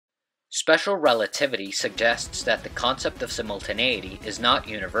Special relativity suggests that the concept of simultaneity is not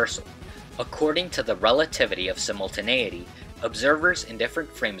universal. According to the relativity of simultaneity, observers in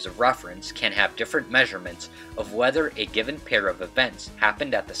different frames of reference can have different measurements of whether a given pair of events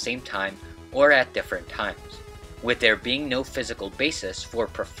happened at the same time or at different times, with there being no physical basis for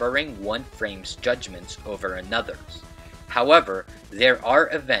preferring one frame's judgments over another's. However, there are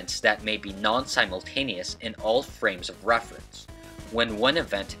events that may be non-simultaneous in all frames of reference. When one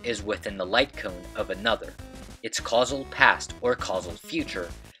event is within the light cone of another, its causal past or causal future,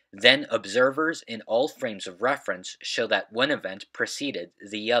 then observers in all frames of reference show that one event preceded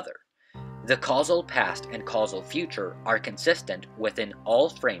the other. The causal past and causal future are consistent within all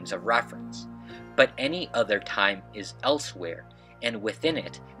frames of reference, but any other time is elsewhere, and within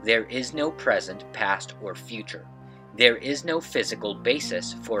it there is no present, past, or future. There is no physical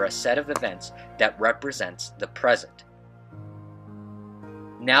basis for a set of events that represents the present.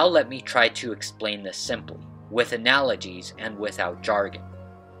 Now let me try to explain this simply, with analogies and without jargon.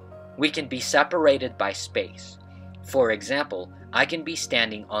 We can be separated by space. For example, I can be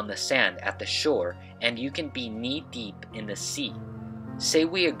standing on the sand at the shore and you can be knee-deep in the sea. Say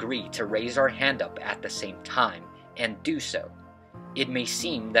we agree to raise our hand up at the same time, and do so. It may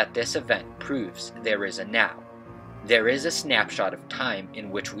seem that this event proves there is a now. There is a snapshot of time in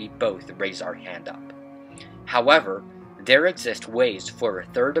which we both raise our hand up. However, there exist ways for a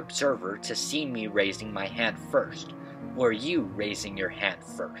third observer to see me raising my hand first, or you raising your hand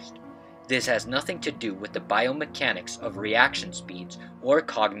first. This has nothing to do with the biomechanics of reaction speeds or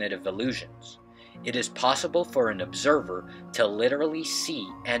cognitive illusions. It is possible for an observer to literally see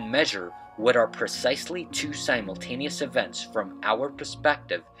and measure what are precisely two simultaneous events from our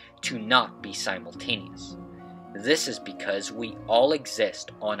perspective to not be simultaneous. This is because we all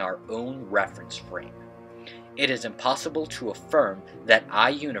exist on our own reference frame. It is impossible to affirm that I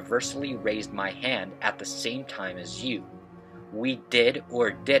universally raised my hand at the same time as you. We did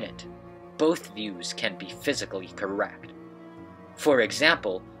or didn't. Both views can be physically correct. For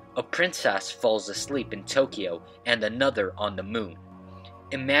example, a princess falls asleep in Tokyo and another on the moon.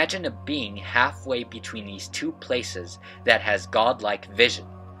 Imagine a being halfway between these two places that has godlike vision.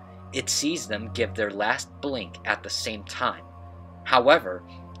 It sees them give their last blink at the same time. However,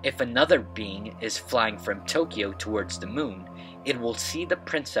 if another being is flying from Tokyo towards the moon, it will see the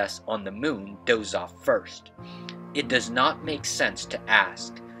princess on the moon doze off first. It does not make sense to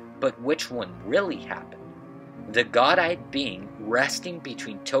ask, but which one really happened? The god-eyed being resting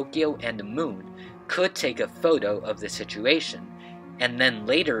between Tokyo and the moon could take a photo of the situation, and then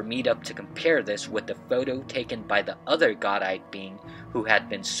later meet up to compare this with the photo taken by the other god-eyed being who had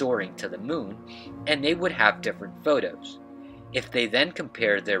been soaring to the moon, and they would have different photos. If they then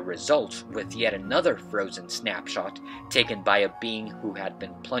compare their results with yet another frozen snapshot taken by a being who had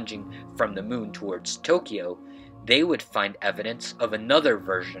been plunging from the moon towards Tokyo, they would find evidence of another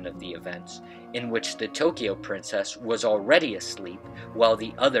version of the events, in which the Tokyo princess was already asleep while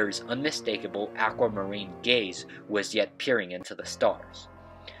the other's unmistakable aquamarine gaze was yet peering into the stars.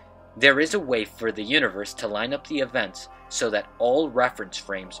 There is a way for the universe to line up the events so that all reference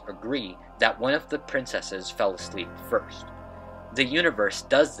frames agree that one of the princesses fell asleep first. The universe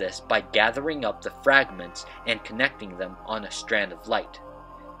does this by gathering up the fragments and connecting them on a strand of light.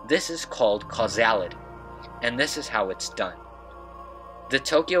 This is called causality, and this is how it's done. The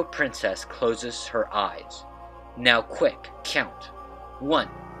Tokyo princess closes her eyes. Now quick, count. 1,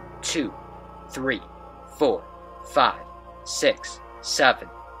 2, 3, 4, 5, 6, 7,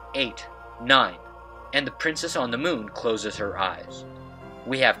 8, 9, and the princess on the moon closes her eyes.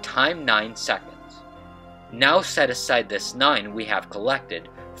 We have time 9 seconds. Now set aside this 9 we have collected,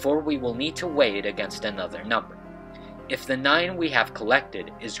 for we will need to weigh it against another number. If the 9 we have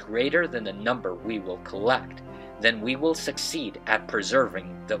collected is greater than the number we will collect, then we will succeed at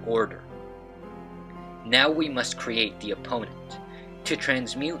preserving the order. Now we must create the opponent. To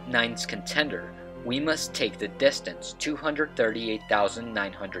transmute 9's contender, we must take the distance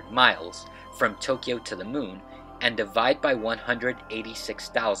 238,900 miles from Tokyo to the moon and divide by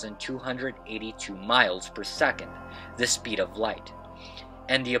 186,282 miles per second, the speed of light.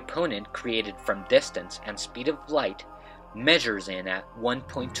 And the opponent created from distance and speed of light measures in at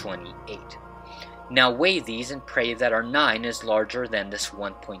 1.28. Now weigh these and pray that our 9 is larger than this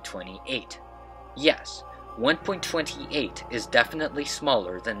 1.28. Yes, 1.28 is definitely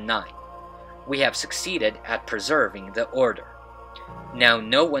smaller than 9. We have succeeded at preserving the order. Now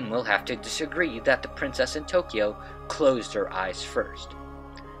no one will have to disagree that the princess in Tokyo closed her eyes first.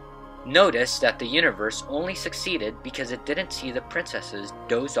 Notice that the universe only succeeded because it didn't see the princesses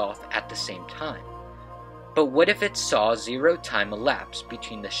doze off at the same time. But what if it saw 0 time elapse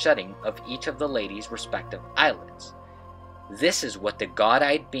between the shutting of each of the lady's respective eyelids? This is what the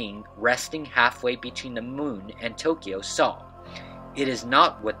god-eyed being resting halfway between the moon and Tokyo saw. It is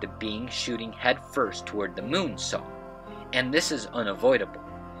not what the being shooting head first toward the moon saw, and this is unavoidable.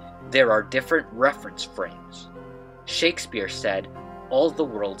 There are different reference frames. Shakespeare said, "All the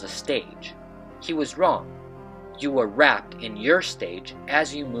world's a stage." He was wrong. You are wrapped in your stage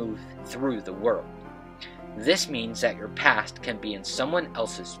as you move through the world. This means that your past can be in someone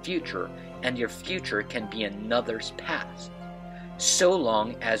else's future, and your future can be another's past, so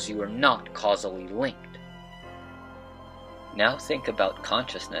long as you are not causally linked. Now think about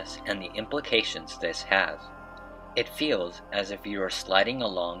consciousness and the implications this has. It feels as if you are sliding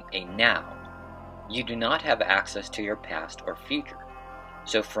along a now. You do not have access to your past or future,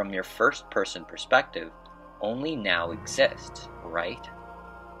 so from your first-person perspective, only now exists, right?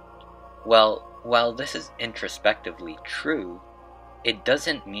 Well, while this is introspectively true, it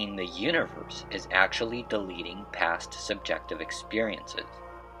doesn't mean the universe is actually deleting past subjective experiences.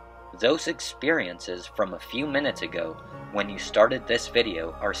 Those experiences from a few minutes ago when you started this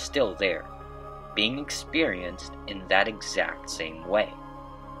video are still there, being experienced in that exact same way,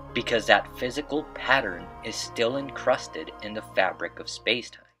 because that physical pattern is still encrusted in the fabric of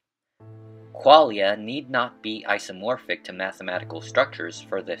spacetime. Qualia need not be isomorphic to mathematical structures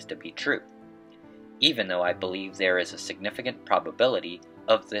for this to be true, even though I believe there is a significant probability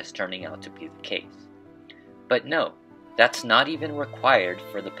of this turning out to be the case. But no, that's not even required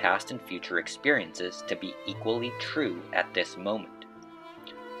for the past and future experiences to be equally true at this moment.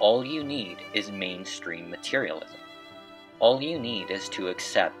 All you need is mainstream materialism. All you need is to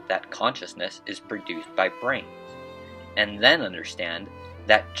accept that consciousness is produced by brains, and then understand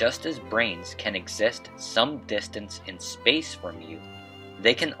that just as brains can exist some distance in space from you,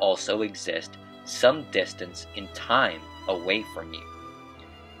 they can also exist some distance in time away from you.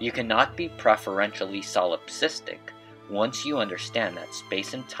 You cannot be preferentially solipsistic once you understand that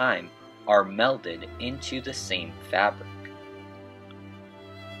space and time are melded into the same fabric.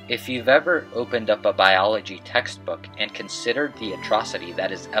 If you've ever opened up a biology textbook and considered the atrocity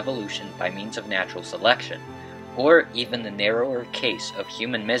that is evolution by means of natural selection, or even the narrower case of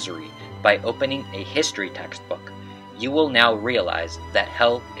human misery by opening a history textbook, you will now realize that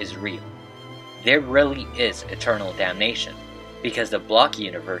hell is real. There really is eternal damnation, because the block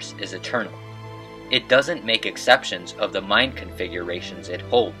universe is eternal. It doesn't make exceptions of the mind configurations it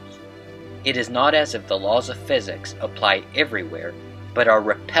holds. It is not as if the laws of physics apply everywhere, but are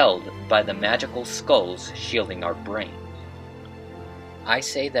repelled by the magical skulls shielding our brains. I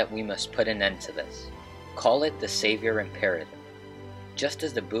say that we must put an end to this. Call it the savior imperative. Just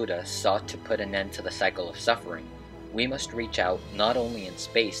as the Buddha sought to put an end to the cycle of suffering, we must reach out not only in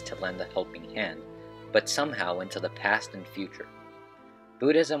space to lend a helping hand, but somehow into the past and future.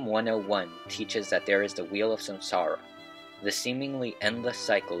 Buddhism 101 teaches that there is the Wheel of Samsara, the seemingly endless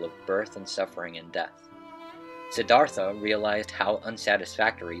cycle of birth and suffering and death. Siddhartha realized how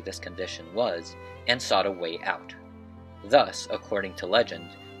unsatisfactory this condition was and sought a way out, thus, according to legend,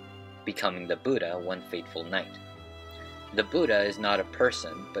 becoming the Buddha one fateful night. The Buddha is not a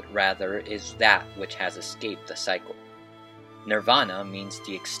person, but rather is that which has escaped the cycle. Nirvana means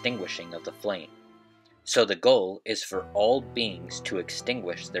the extinguishing of the flame. So the goal is for all beings to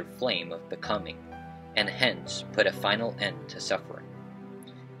extinguish their flame of becoming, and hence put a final end to suffering.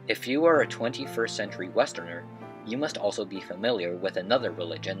 If you are a 21st century Westerner, you must also be familiar with another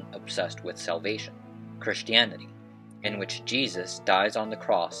religion obsessed with salvation, Christianity, in which Jesus dies on the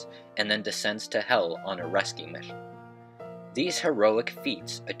cross and then descends to hell on a rescue mission. These heroic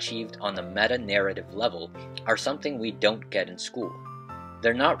feats achieved on the meta-narrative level are something we don't get in school.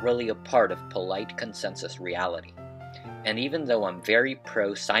 They're not really a part of polite consensus reality. And even though I'm very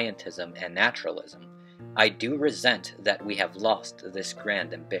pro-scientism and naturalism, I do resent that we have lost this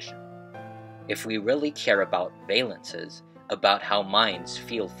grand ambition. If we really care about valences, about how minds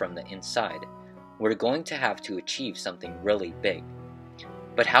feel from the inside, we're going to have to achieve something really big.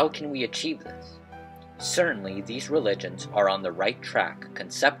 But how can we achieve this? Certainly, these religions are on the right track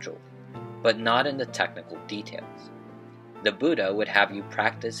conceptually, but not in the technical details. The Buddha would have you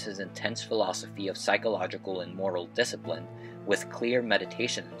practice his intense philosophy of psychological and moral discipline with clear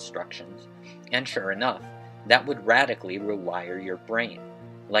meditation instructions, and sure enough, that would radically rewire your brain,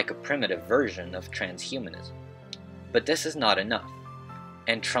 like a primitive version of transhumanism. But this is not enough,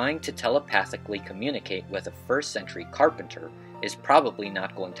 and trying to telepathically communicate with a first-century carpenter is probably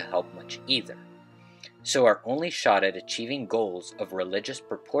not going to help much either. So our only shot at achieving goals of religious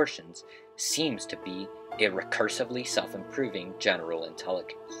proportions seems to be a recursively self-improving general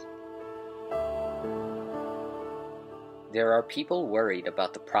intelligence. There are people worried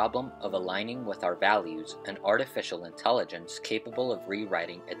about the problem of aligning with our values an artificial intelligence capable of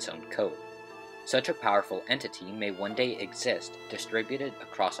rewriting its own code. Such a powerful entity may one day exist distributed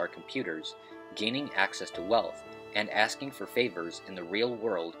across our computers, gaining access to wealth and asking for favors in the real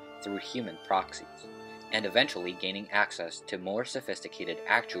world through human proxies, and eventually gaining access to more sophisticated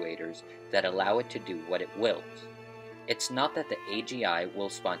actuators that allow it to do what it wills. It's not that the AGI will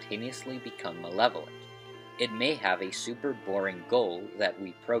spontaneously become malevolent. It may have a super boring goal that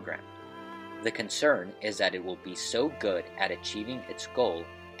we programmed. The concern is that it will be so good at achieving its goal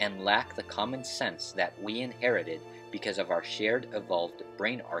and lack the common sense that we inherited because of our shared evolved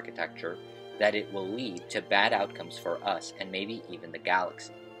brain architecture that it will lead to bad outcomes for us and maybe even the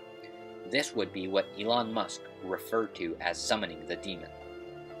galaxy. This would be what Elon Musk referred to as summoning the demon.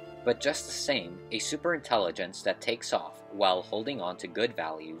 But just the same, a superintelligence that takes off while holding on to good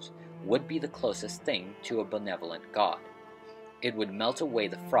values would be the closest thing to a benevolent god. It would melt away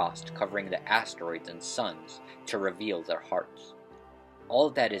the frost covering the asteroids and suns to reveal their hearts. All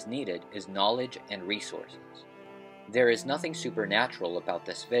that is needed is knowledge and resources. There is nothing supernatural about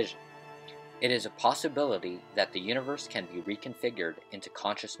this vision. It is a possibility that the universe can be reconfigured into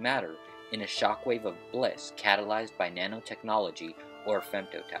conscious matter in a shockwave of bliss catalyzed by nanotechnology or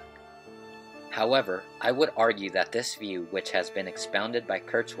femtotech. However, I would argue that this view, which has been expounded by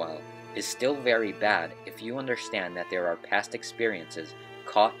Kurzweil, is still very bad if you understand that there are past experiences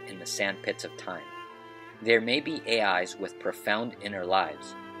caught in the sandpits of time. There may be AIs with profound inner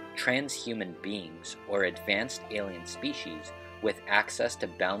lives, transhuman beings, or advanced alien species with access to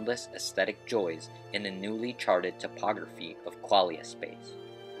boundless aesthetic joys in a newly charted topography of qualia space.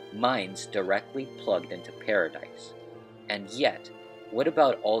 Minds directly plugged into paradise. And yet, what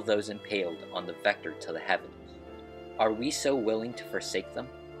about all those impaled on the vector to the heavens? Are we so willing to forsake them?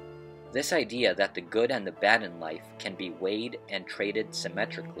 This idea that the good and the bad in life can be weighed and traded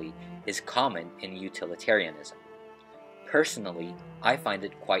symmetrically is common in utilitarianism. Personally, I find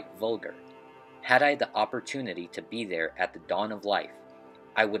it quite vulgar. Had I the opportunity to be there at the dawn of life,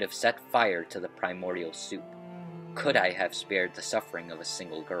 I would have set fire to the primordial soup. Could I have spared the suffering of a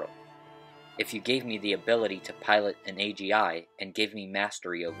single girl? If you gave me the ability to pilot an AGI and gave me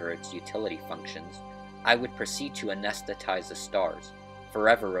mastery over its utility functions, I would proceed to anesthetize the stars,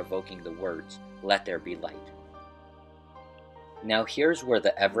 forever evoking the words, "Let there be light." Now here's where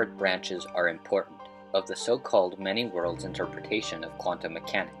the Everett branches are important of the so-called many worlds interpretation of quantum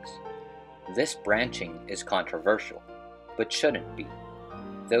mechanics. This branching is controversial, but shouldn't be.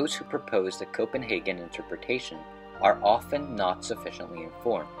 Those who propose the Copenhagen interpretation are often not sufficiently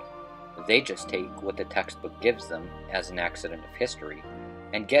informed. They just take what the textbook gives them as an accident of history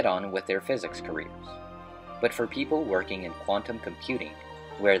and get on with their physics careers. But for people working in quantum computing,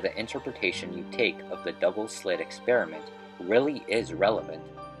 where the interpretation you take of the double-slit experiment really is relevant,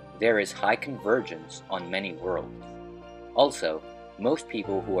 there is high convergence on many worlds. Also, most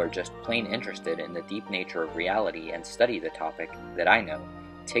people who are just plain interested in the deep nature of reality and study the topic that I know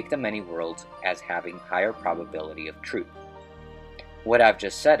take the many worlds as having higher probability of truth. What I've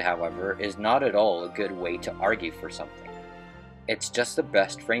just said, however, is not at all a good way to argue for something. It's just the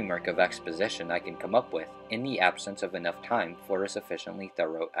best framework of exposition I can come up with in the absence of enough time for a sufficiently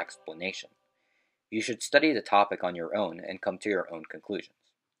thorough explanation. You should study the topic on your own and come to your own conclusions.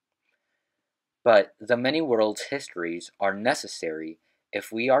 But the many worlds histories are necessary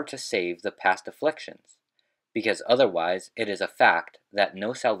if we are to save the past afflictions, because otherwise it is a fact that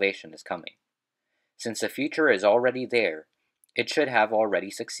no salvation is coming. Since the future is already there, it should have already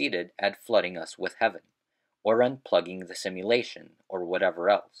succeeded at flooding us with heaven, or unplugging the simulation, or whatever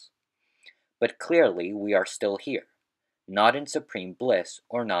else. But clearly we are still here, not in supreme bliss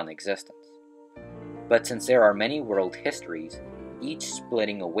or non-existence. But since there are many world histories, each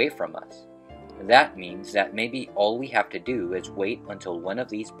splitting away from us, that means that maybe all we have to do is wait until one of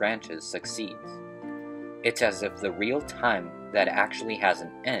these branches succeeds. It's as if the real time that actually has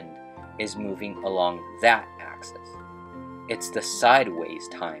an end is moving along that axis. It's the sideways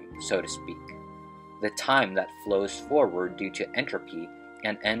time, so to speak. The time that flows forward due to entropy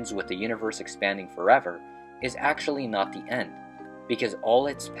and ends with the universe expanding forever is actually not the end, because all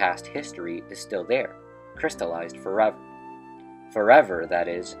its past history is still there, crystallized forever. Forever, that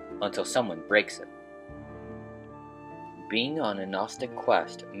is, until someone breaks it. Being on a Gnostic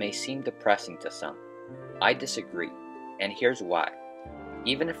quest may seem depressing to some. I disagree, and here's why.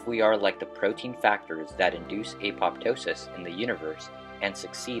 Even if we are like the protein factors that induce apoptosis in the universe and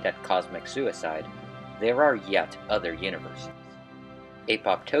succeed at cosmic suicide, there are yet other universes.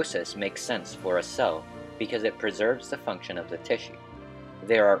 Apoptosis makes sense for a cell because it preserves the function of the tissue.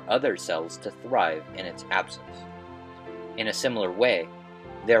 There are other cells to thrive in its absence. In a similar way,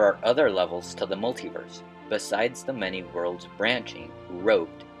 there are other levels to the multiverse, besides the many worlds branching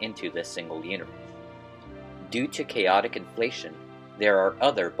roped into this single universe. Due to chaotic inflation, there are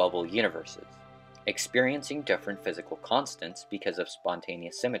other bubble universes, experiencing different physical constants because of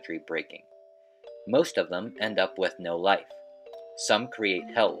spontaneous symmetry breaking. Most of them end up with no life. Some create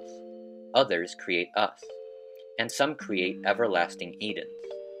hells, others create us, and some create everlasting Edens.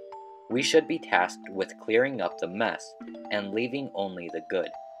 We should be tasked with clearing up the mess and leaving only the good,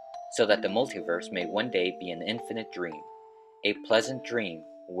 so that the multiverse may one day be an infinite dream, a pleasant dream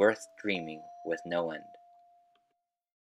worth dreaming with no end.